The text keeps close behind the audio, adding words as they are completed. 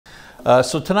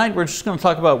So tonight we're just going to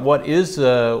talk about what is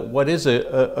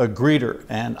a greeter,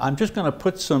 and I'm just going to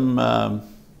put some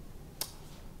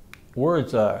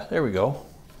words. There we go.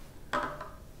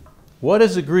 What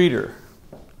is a greeter?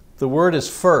 The word is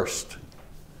first.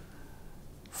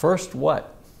 First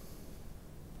what?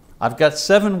 I've got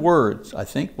 7 words, I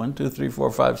think. 1, 2, 3,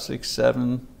 4, 5, 6,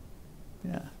 7.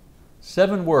 Yeah.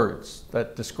 7 words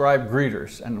that describe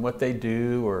greeters and what they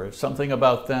do or something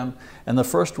about them. And the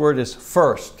first word is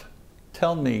first.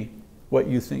 Tell me what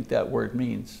you think that word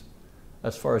means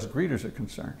as far as greeters are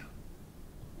concerned.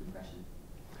 Impression.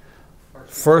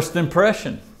 First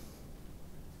impression.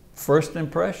 First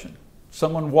impression.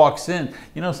 Someone walks in.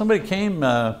 You know, somebody came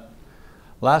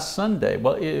last Sunday.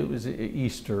 Well, it was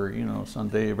Easter, you know,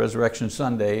 Sunday, Resurrection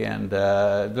Sunday, and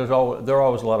there are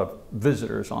always a lot of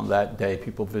visitors on that day,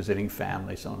 people visiting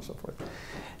family, so on and so forth.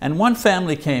 And one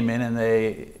family came in, and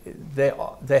they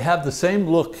have the same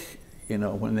look, you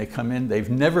know, when they come in. They've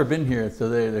never been here, so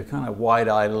they're kind of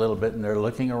wide-eyed a little bit, and they're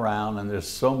looking around, and there's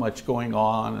so much going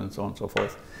on, and so on and so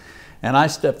forth. And I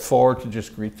stepped forward to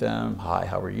just greet them. Hi,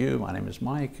 how are you? My name is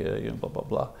Mike, you know, blah, blah,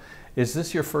 blah. Is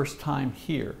this your first time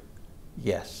here?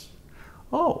 Yes.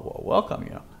 Oh, well, welcome,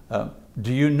 you know.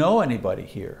 Do you know anybody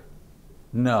here?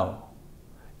 No.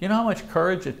 You know how much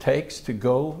courage it takes to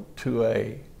go to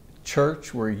a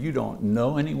church where you don't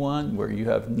know anyone, where you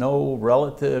have no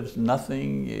relatives,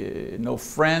 nothing, no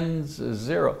friends,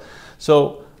 zero.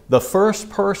 So the first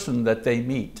person that they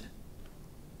meet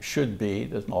should be,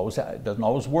 doesn't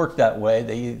always work that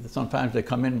way. Sometimes they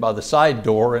come in by the side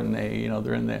door and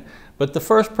they're in there. But the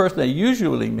first person they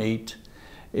usually meet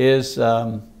is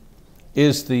the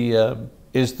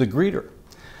greeter.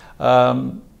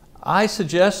 I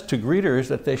suggest to greeters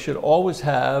that they should always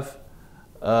have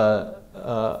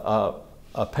a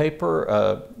paper,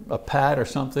 a pad or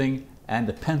something, and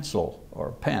a pencil or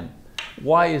a pen.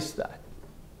 Why is that?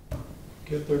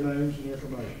 Get their names and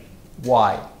information.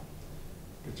 Why?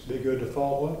 It's be good to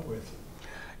follow up with.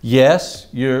 Yes,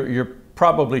 you're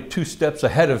probably 2 steps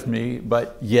ahead of me,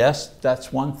 but yes,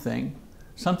 that's one thing.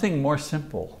 Something more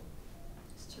simple.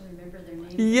 Just to remember their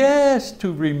name. Yes,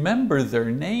 to remember their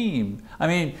name. I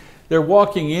mean, they're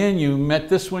walking in, you met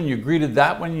this one, you greeted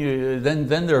that one,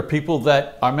 then there are people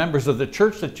that are members of the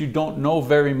church that you don't know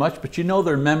very much, but you know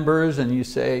they're members, and you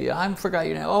say, I forgot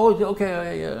your name. Oh,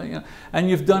 okay, you know. And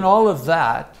you've done all of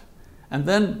that, and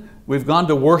then we've gone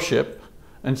to worship,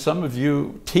 and some of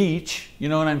you teach, you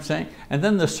know what I'm saying? And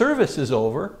then the service is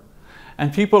over,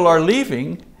 and people are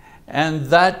leaving, and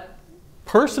that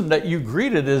person that you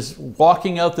greeted is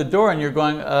walking out the door, and you're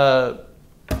going,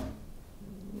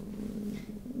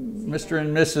 Mr.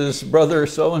 and Mrs. Brother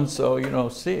so-and-so, you know,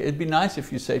 see, it'd be nice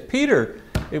if you say, Peter,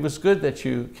 it was good that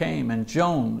you came, and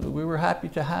Joan, we were happy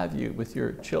to have you with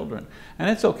your children. And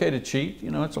it's okay to cheat, you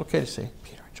know, it's okay to say,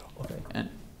 Peter and Joan, okay, and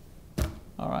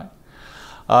all right.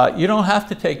 You don't have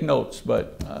to take notes,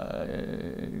 but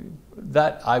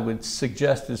that I would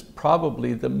suggest is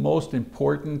probably the most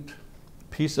important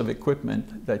piece of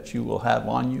equipment that you will have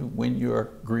on you when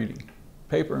you're greeting.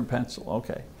 Paper and pencil,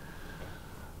 okay.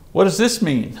 What does this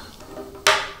mean?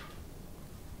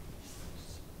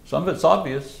 Some of it's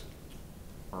obvious.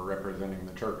 We're representing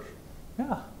the church.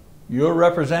 Yeah, you're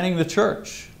representing the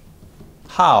church.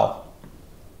 How?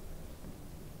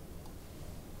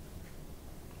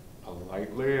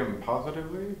 Politely and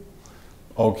positively.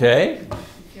 Okay.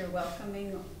 If you're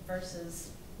welcoming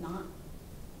versus not.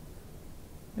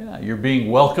 Yeah, you're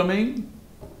being welcoming.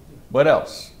 What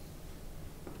else?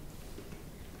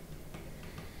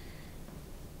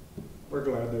 We're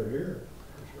glad they're here.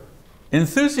 For sure.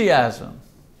 Enthusiasm.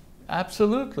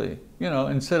 Absolutely. You know,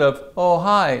 instead of, oh,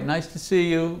 hi, nice to see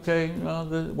you. Okay, well,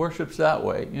 the worship's that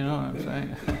way. You know what I'm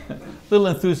saying? Little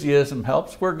enthusiasm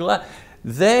helps. We're glad.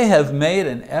 They have made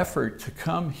an effort to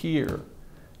come here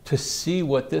to see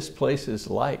what this place is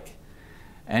like.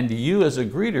 And you as a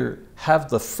greeter have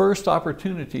the first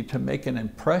opportunity to make an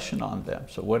impression on them.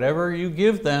 So whatever you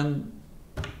give them,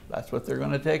 that's what they're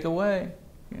going to take away.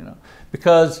 You know,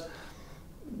 because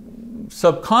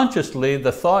subconsciously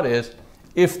the thought is,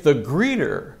 if the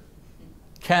greeter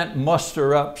can't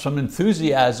muster up some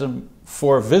enthusiasm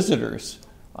for visitors,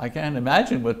 I can't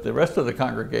imagine what the rest of the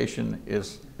congregation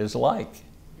is like.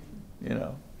 You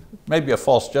know, maybe a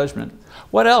false judgment.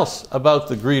 What else about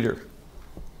the greeter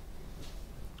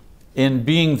in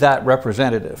being that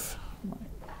representative?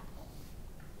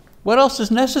 What else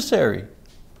is necessary?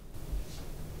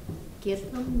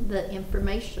 Give them the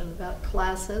information about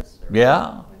classes. Or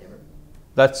Yeah,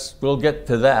 whatever. we'll get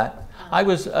to that.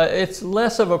 It's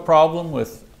less of a problem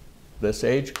with this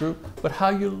age group, but how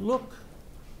you look.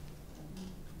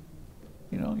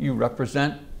 You know, you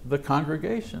represent the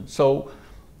congregation. So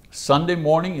Sunday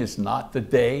morning is not the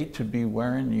day to be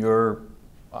wearing your,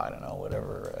 I don't know,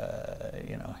 whatever,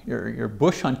 you know, your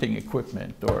bush hunting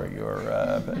equipment or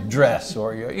your dress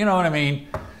or your, you know what I mean?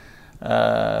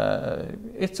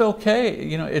 It's okay,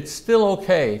 you know, it's still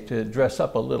okay to dress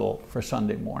up a little for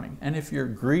Sunday morning. And if you're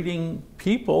greeting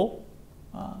people,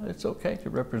 it's okay to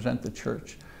represent the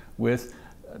church with,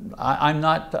 I'm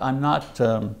not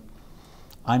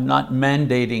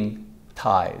mandating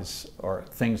ties or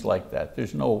things like that.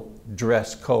 There's no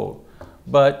dress code.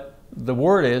 But the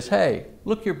word is, hey,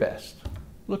 look your best.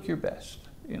 Look your best,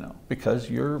 you know, because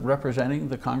you're representing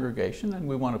the congregation and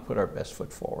we want to put our best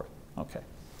foot forward. Okay.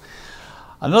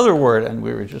 Another word, and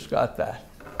we just got that.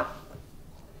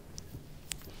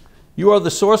 You are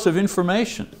the source of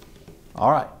information.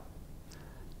 All right.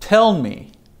 Tell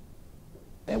me,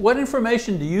 what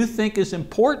information do you think is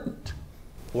important?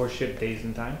 Worship days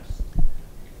and times.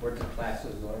 Where the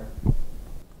classes are.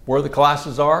 Where the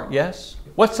classes are, yes.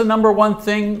 What's the number one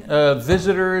thing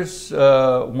visitors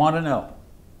want to know?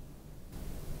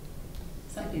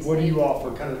 Somebody's What do you name. offer?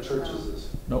 What kind of church is this?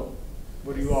 Nope.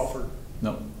 What do you offer?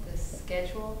 Nope. The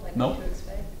schedule, like Nope. what to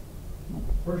expect?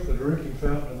 Where's the drinking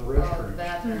fountain in the Oh, the restroom?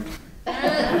 bathroom.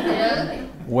 Yeah.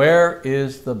 Where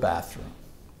is the bathroom?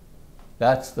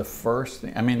 That's the first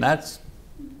thing. I mean, that's,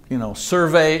 you know,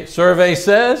 survey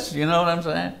says, you know what I'm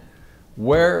saying?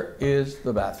 Where is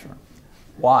the bathroom?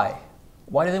 Why?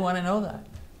 Why do they want to know that?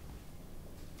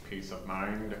 Peace of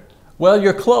mind. Well,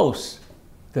 you're close.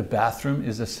 The bathroom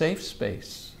is a safe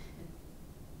space.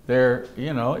 There,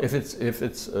 you know, if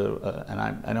it's,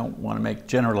 and I don't want to make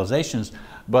generalizations,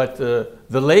 but the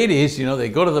ladies, you know, they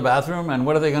go to the bathroom and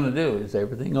what are they going to do? Is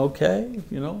everything okay?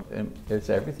 You know, and is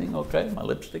everything okay? My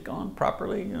lipstick on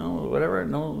properly? You know, whatever.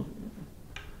 No.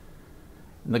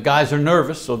 And the guys are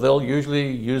nervous, so they'll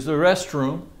usually use the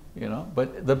restroom. You know,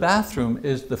 but the bathroom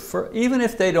is the first. Even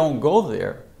if they don't go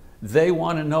there, they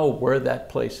want to know where that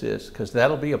place is, because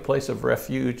that'll be a place of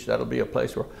refuge. That'll be a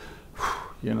place where,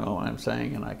 you know what I'm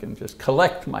saying, and I can just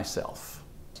collect myself.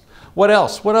 What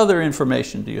else? What other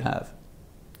information do you have?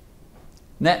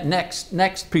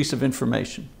 Next piece of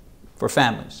information for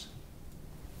families.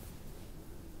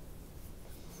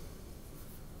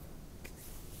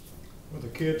 Well, the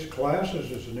kids' classes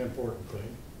is an important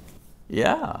thing.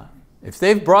 Yeah. If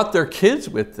they've brought their kids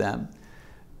with them,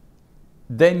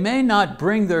 they may not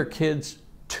bring their kids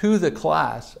to the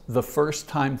class the first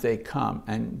time they come,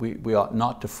 and we ought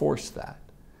not to force that,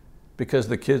 because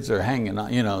the kids are hanging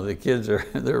on, you know, the kids are,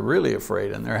 they're really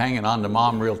afraid and they're hanging on to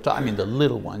mom real tight. I mean, the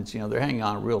little ones, you know, they're hanging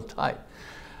on real tight.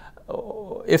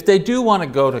 If they do want to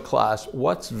go to class,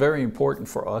 what's very important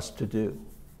for us to do?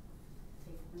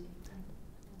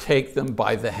 Take them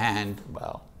by the hand,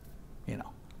 well, you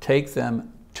know, take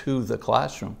them to the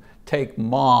classroom. Take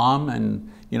mom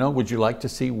and, you know, would you like to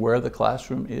see where the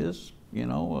classroom is? You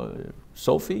know,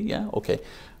 Sophie, yeah, okay.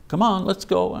 Come on, let's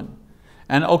go.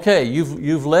 And okay,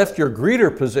 you've left your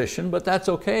greeter position, but that's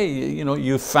okay. You know,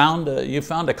 you found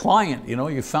a client, you know,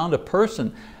 you found a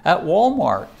person at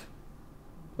Walmart.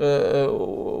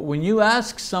 When you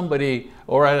ask somebody,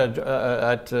 or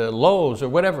at Lowe's or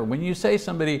whatever, when you say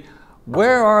somebody,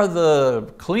 where are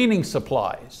the cleaning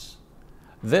supplies?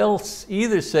 They'll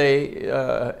either say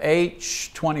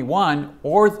H21,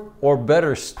 or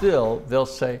better still, they'll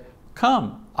say,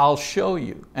 come, I'll show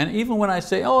you. And even when I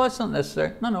say, oh, that's not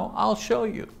necessary, no, I'll show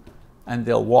you. And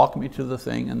they'll walk me to the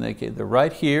thing, and they're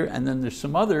right here, and then there's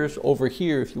some others over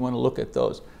here if you want to look at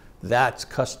those. That's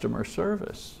customer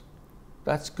service.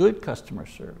 That's good customer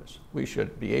service. We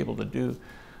should be able to do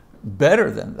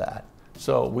better than that.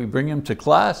 So we bring them to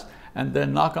class, and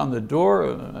then knock on the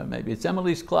door. Maybe it's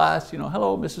Emily's class. You know,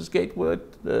 hello, Mrs. Gatewood.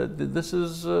 This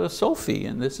is Sophie,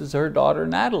 and this is her daughter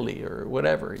Natalie, or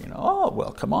whatever. You know, oh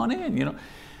well, come on in. You know,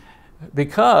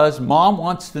 because mom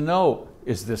wants to know: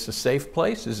 is this a safe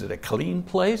place? Is it a clean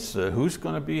place? Who's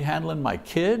going to be handling my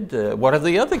kid? What do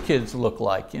the other kids look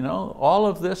like? You know, all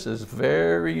of this is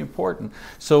very important.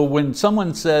 So when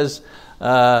someone says,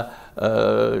 "Yeah,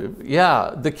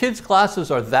 the kids' classes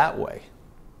are that way,"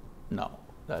 no.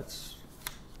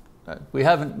 We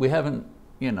haven't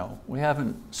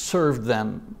served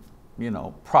them, you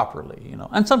know, properly, you know.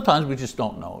 And sometimes we just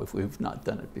don't know if we've not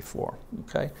done it before,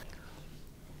 okay?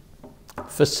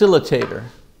 Facilitator.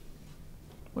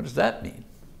 What does that mean?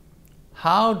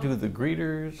 How do the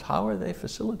greeters, how are they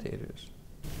facilitators?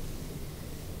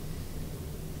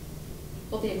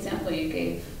 Well, the example you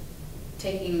gave,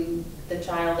 taking the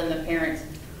child and the parents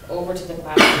over to the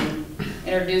classroom,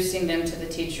 introducing them to the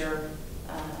teacher,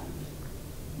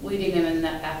 leading them in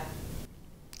that path.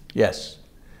 Yes.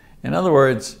 In other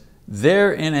words,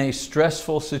 they're in a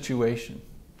stressful situation.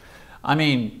 I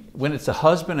mean, when it's a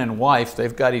husband and wife,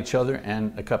 they've got each other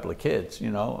and a couple of kids, you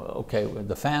know, okay, with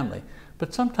the family.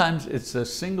 But sometimes it's a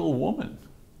single woman,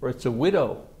 or it's a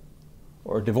widow,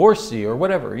 or a divorcee, or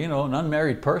whatever, you know, an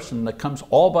unmarried person that comes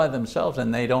all by themselves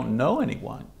and they don't know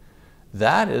anyone.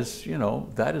 That is, you know,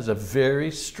 that is a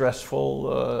very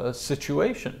stressful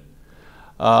situation.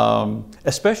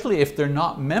 Especially if they're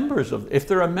not members of, if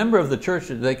they're a member of the church,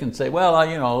 they can say, well,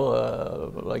 you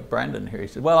know, like Brandon here, he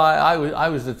said, well, I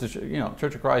was at the, you know,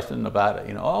 Church of Christ in Nevada,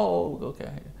 you know, oh,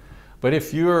 okay. But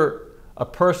if you're a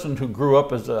person who grew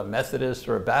up as a Methodist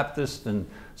or a Baptist and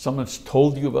someone's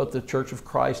told you about the Church of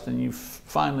Christ and you've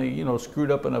finally, you know,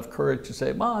 screwed up enough courage to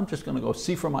say, well, I'm just going to go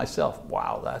see for myself.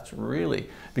 Wow, that's really,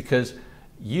 because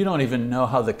you don't even know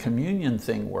how the communion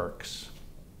thing works.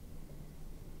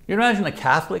 You imagine a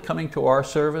Catholic coming to our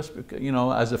service, you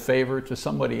know, as a favor to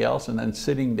somebody else and then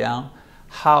sitting down,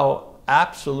 how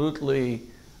absolutely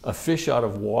a fish out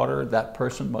of water that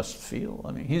person must feel.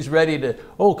 I mean, he's ready to,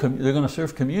 oh, they're going to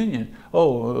serve communion.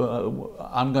 Oh,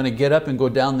 I'm going to get up and go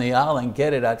down the aisle and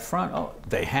get it at front. Oh,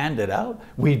 they hand it out.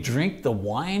 We drink the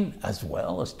wine as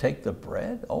well as take the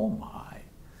bread. Oh my.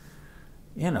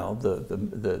 You know,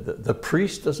 the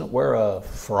priest doesn't wear a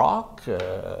frock.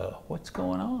 What's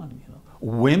going on? You know,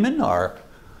 women are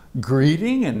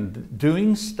greeting and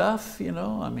doing stuff. You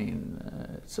know, I mean,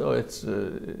 so it's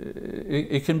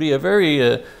it can be a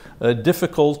very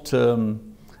difficult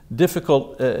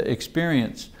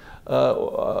experience.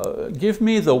 Give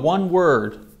me the one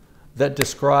word that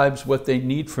describes what they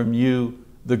need from you,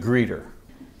 the greeter.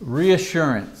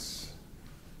 Reassurance.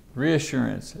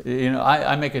 Reassurance. You know,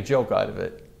 I make a joke out of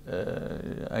it.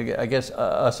 I guess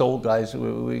us old guys,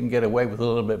 we can get away with a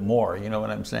little bit more, you know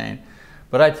what I'm saying?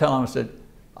 But I tell them, I said,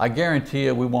 I guarantee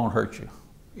you we won't hurt you.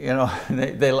 You know,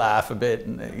 they laugh a bit,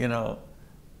 and you know,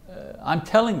 I'm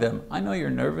telling them, I know you're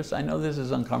nervous, I know this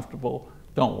is uncomfortable,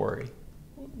 don't worry.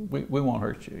 We won't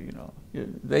hurt you, you know.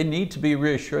 They need to be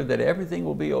reassured that everything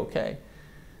will be okay.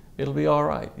 It'll be all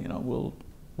right, you know,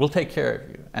 we'll take care of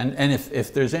you. And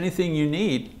if there's anything you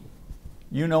need,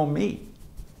 you know me,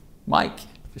 Mike.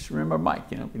 Just remember Mike,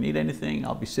 you know, if you need anything,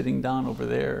 I'll be sitting down over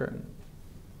there.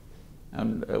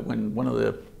 And when one of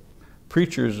the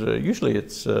preachers, usually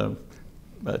it's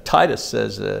Titus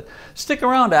says, stick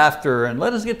around after and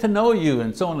let us get to know you,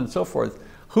 and so on and so forth.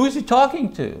 Who is he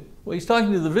talking to? Well, he's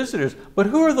talking to the visitors, but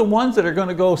who are the ones that are going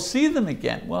to go see them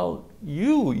again? Well,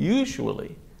 you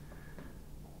usually.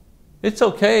 It's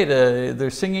okay to, they're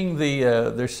singing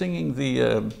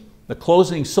the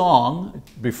closing song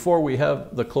before we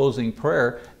have the closing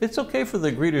prayer. It's okay for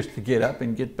the greeters to get up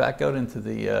and get back out into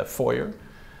the foyer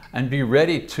and be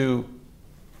ready to,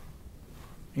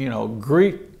 you know,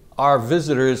 greet our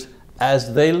visitors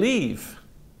as they leave.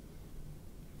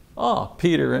 Oh,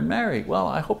 Peter and Mary, well,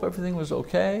 I hope everything was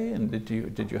okay. And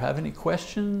did you have any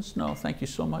questions? No, thank you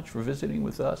so much for visiting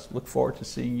with us. Look forward to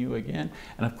seeing you again.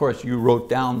 And of course, you wrote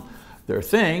down their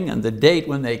thing and the date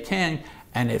when they came.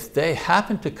 And if they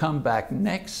happen to come back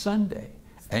next Sunday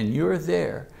and you're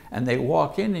there and they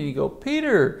walk in and you go,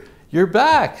 Peter, you're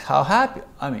back, how happy.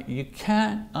 I mean, you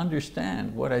can't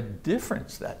understand what a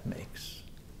difference that makes.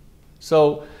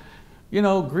 So, you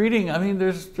know, greeting, I mean,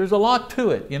 there's a lot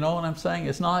to it, you know what I'm saying?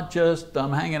 It's not just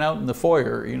I'm hanging out in the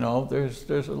foyer, you know, there's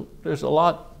a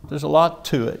lot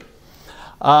to it.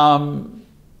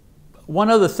 One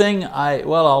other thing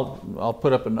I'll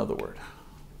put up another word.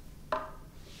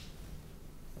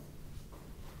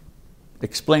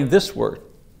 Explain this word.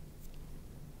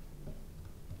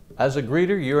 As a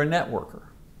greeter, you're a networker.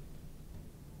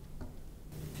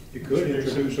 You could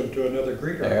introduce them to another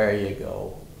greeter. There you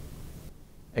go.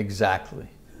 Exactly.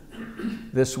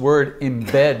 This word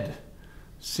embed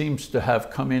seems to have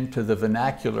come into the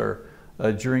vernacular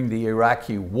during the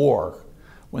Iraqi war,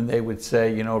 when they would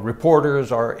say, you know,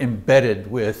 reporters are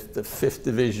embedded with the 5th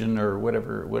Division or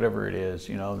whatever it is,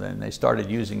 you know, then they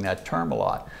started using that term a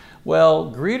lot.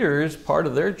 Well, greeters, part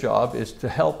of their job is to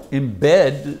help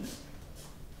embed,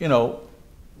 you know,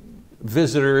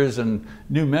 visitors and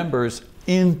new members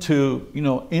into, you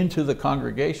know, into the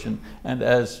congregation. And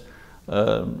as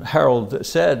Harold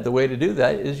said, the way to do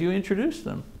that is you introduce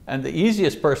them. And the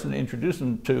easiest person to introduce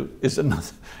them to is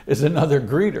another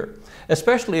greeter,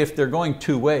 especially if they're going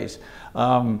two ways.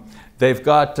 They've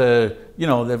got, you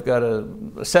know, they've got a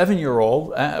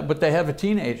 7-year-old, but they have a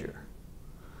teenager.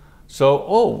 So,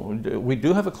 oh, we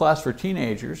do have a class for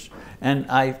teenagers, and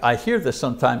I hear this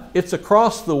sometimes, it's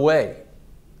across the way.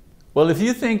 Well, if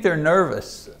you think they're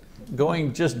nervous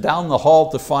going just down the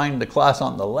hall to find the class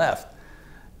on the left,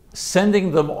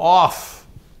 sending them off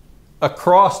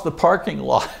across the parking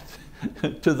lot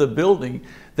to the building,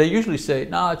 they usually say,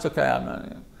 no, it's okay, I'm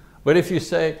not. But if you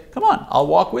say, come on, I'll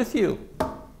walk with you.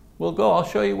 We'll go, I'll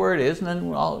show you where it is, and then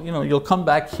you'll come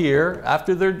back here.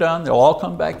 After they're done, they'll all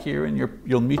come back here, and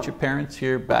you'll meet your parents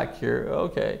here, back here,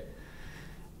 okay.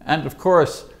 And of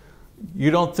course, you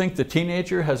don't think the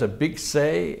teenager has a big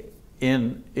say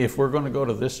in if we're going to go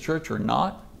to this church or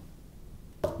not?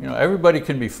 Everybody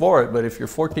can be for it, but if your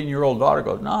 14-year-old daughter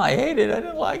goes, no, I hate it, I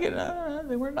didn't like it,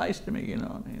 they weren't nice to me,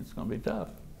 it's going to be tough.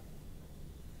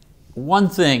 One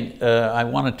thing I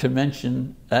wanted to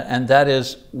mention, and that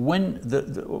is when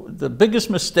the biggest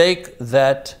mistake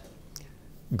that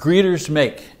greeters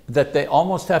make, that they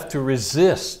almost have to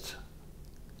resist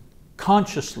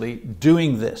consciously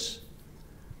doing this.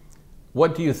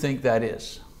 What do you think that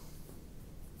is?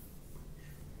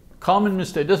 Common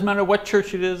mistake. Doesn't matter what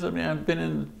church it is. I mean, I've been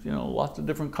in lots of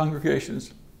different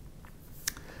congregations.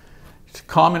 It's a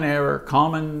common error,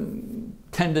 common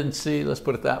tendency. Let's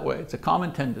put it that way. It's a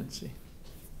common tendency,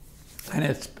 and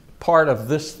it's part of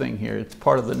this thing here. It's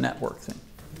part of the network thing.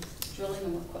 Drilling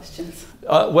them with questions.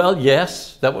 Well,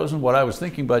 yes, that wasn't what I was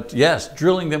thinking, but yes,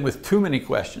 drilling them with too many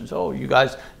questions. Oh, you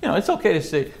guys, it's okay to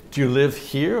say, do you live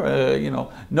here?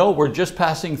 No, we're just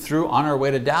passing through on our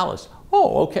way to Dallas.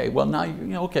 Oh, okay, well now,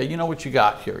 okay, you know what you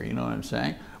got here, you know what I'm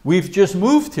saying? We've just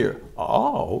moved here.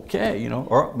 Oh, okay,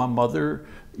 or my mother,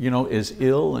 is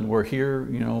ill and we're here,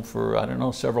 for, I don't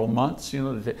know, several months,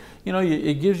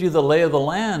 it gives you the lay of the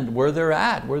land, where they're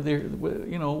at, what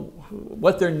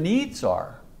their needs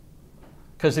are.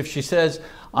 Because if she says,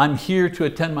 I'm here to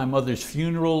attend my mother's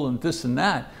funeral and this and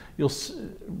that,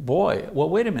 well,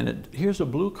 wait a minute, here's a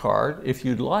blue card. If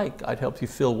you'd like, I'd help you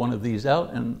fill one of these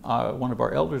out, and one of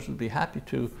our elders would be happy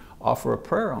to offer a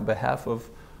prayer on behalf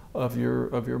of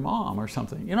your mom or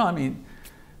something. I mean,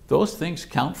 those things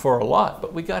count for a lot,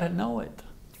 but we got to know it.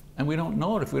 And we don't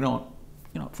know it if we don't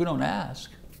ask.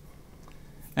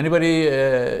 Anybody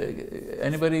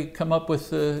come up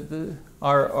with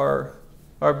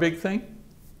our big thing?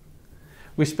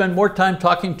 We spend more time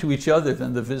talking to each other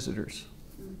than the visitors.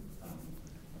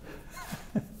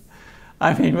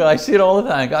 I mean, I see it all the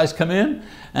time. Guys come in,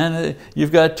 and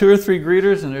you've got 2 or 3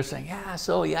 greeters, and they're saying, yeah,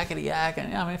 so yakety yak.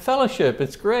 And I mean, fellowship,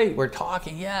 it's great. We're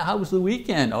talking. Yeah, how was the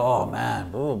weekend? Oh, man,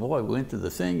 oh boy, we went to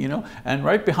the thing, And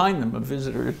right behind them, a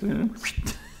visitor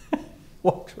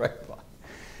walks right by.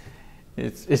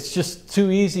 It's just too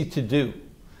easy to do.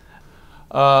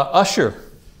 Usher.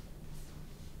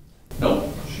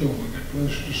 Nope. So we get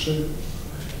place to sit.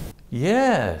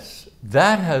 Yes,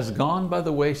 that has gone by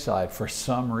the wayside for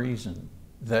some reason,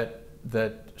 that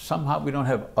somehow we don't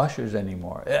have ushers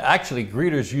anymore. Actually,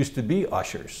 greeters used to be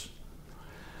ushers.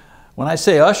 When I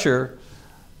say usher,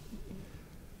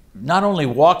 not only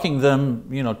walking them,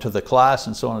 to the class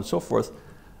and so on and so forth,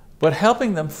 but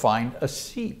helping them find a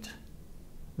seat.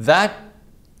 That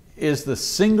is the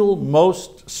single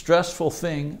most stressful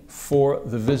thing for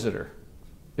the visitor,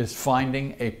 is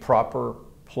finding a proper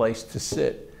place to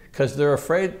sit, because they're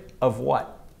afraid of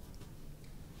what?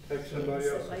 Take somebody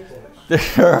else's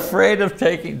place. They're afraid of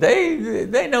taking,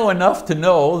 they know enough to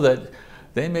know that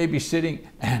they may be sitting,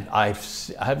 and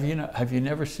have you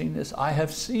never seen this? I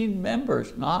have seen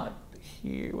members, not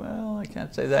here, well, I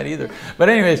can't say that either. But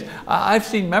anyways, I've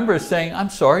seen members saying, I'm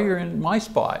sorry, you're in my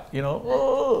spot,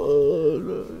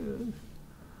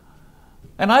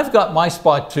 And I've got my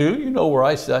spot too, where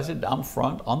I sit down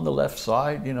front on the left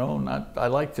side, I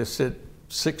like to sit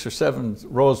 6 or 7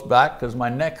 rows back because my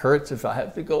neck hurts if I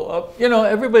have to go up.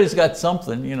 Everybody's got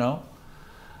something,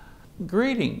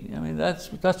 Greeting, I mean,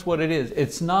 that's what it is.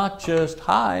 It's not just,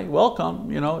 hi, welcome,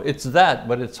 it's that,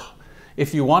 but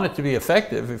if you want it to be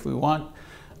effective, if we want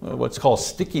what's called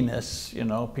stickiness,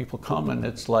 people come and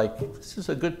it's like, this is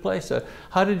a good place.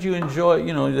 How did you enjoy,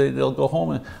 they'll go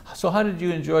home and, so how did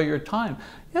you enjoy your time?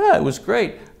 Yeah, it was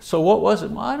great. So what was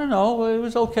it? Well, I don't know, it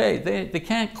was okay. They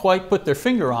can't quite put their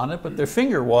finger on it, but their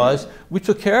finger was, we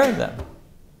took care of them.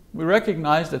 We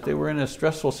recognized that they were in a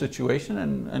stressful situation,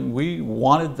 and we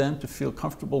wanted them to feel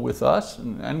comfortable with us,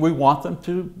 and we want them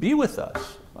to be with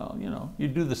us. Well, you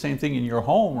do the same thing in your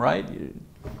home, right? You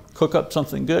cook up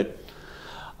something good.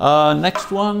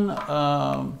 Next one,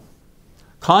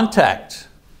 contact.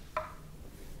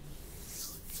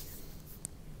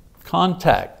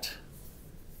 Contact.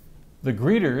 The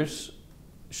greeters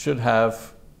should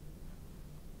have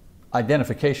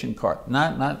identification card.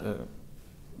 Not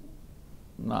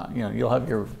you'll have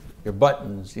your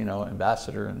buttons,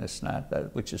 ambassador and this and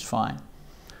that, which is fine.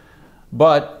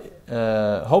 But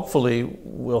hopefully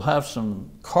we'll have some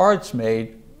cards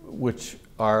made which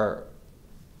are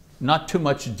not too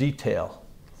much detail.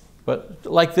 But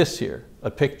like this here,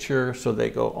 a picture, so they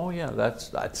go, oh yeah,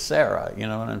 that's Sarah, you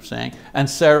know what I'm saying? And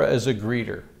Sarah is a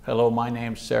greeter. Hello, my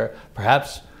name's Sarah.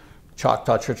 Perhaps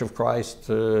Choctaw Church of Christ,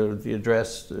 the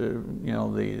address, you know,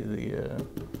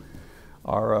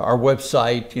 our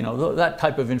website, you know, that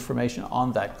type of information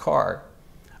on that card.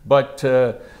 But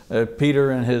Peter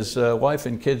and his wife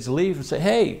and kids leave and say,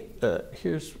 hey,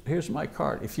 here's my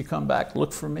card. If you come back,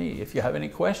 look for me. If you have any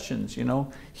questions, you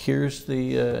know, here's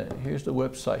the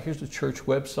website. Here's the church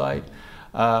website.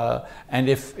 And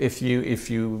if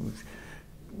you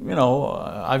know,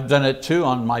 I've done it too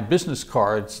on my business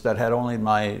cards that had only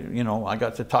my, you know, I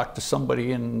got to talk to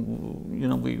somebody, and you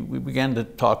know, we began to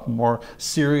talk more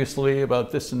seriously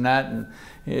about this and that, and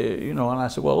you know, and I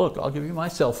said, well, look, I'll give you my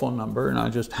cell phone number, and I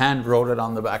just hand wrote it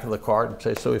on the back of the card and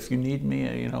say, so if you need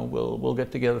me, you know, we'll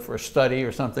get together for a study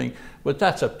or something, but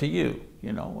that's up to you,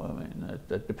 you know. I mean,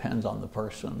 that depends on the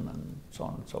person and so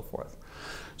on and so forth.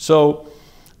 So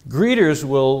greeters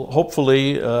will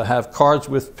hopefully have cards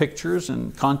with pictures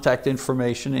and contact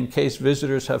information in case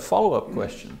visitors have follow-up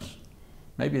questions.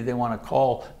 Maybe they want to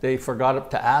call, they forgot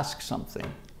to ask something.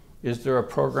 Is there a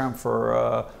program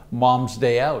for Mom's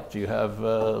Day Out? Do you have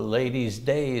Ladies'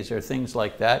 Days or things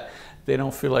like that? They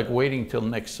don't feel like waiting till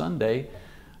next Sunday.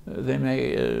 They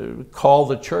may call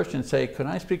the church and say, can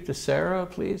I speak to Sarah,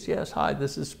 please? Yes, hi,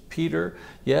 this is Peter.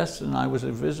 Yes, and I was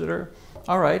a visitor.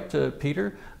 All right,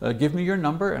 Peter, give me your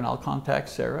number and I'll contact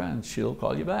Sarah and she'll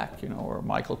call you back, you know, or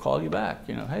Mike will call you back.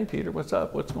 You know, hey, Peter, what's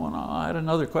up? What's going on? I had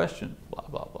another question, blah,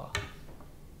 blah, blah.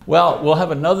 Well, we'll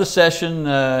have another session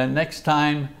next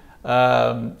time.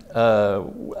 Today,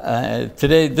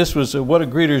 this was What Do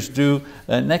Greeters Do?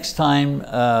 Next time,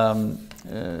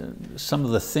 some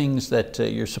of the things that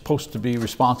you're supposed to be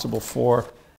responsible for.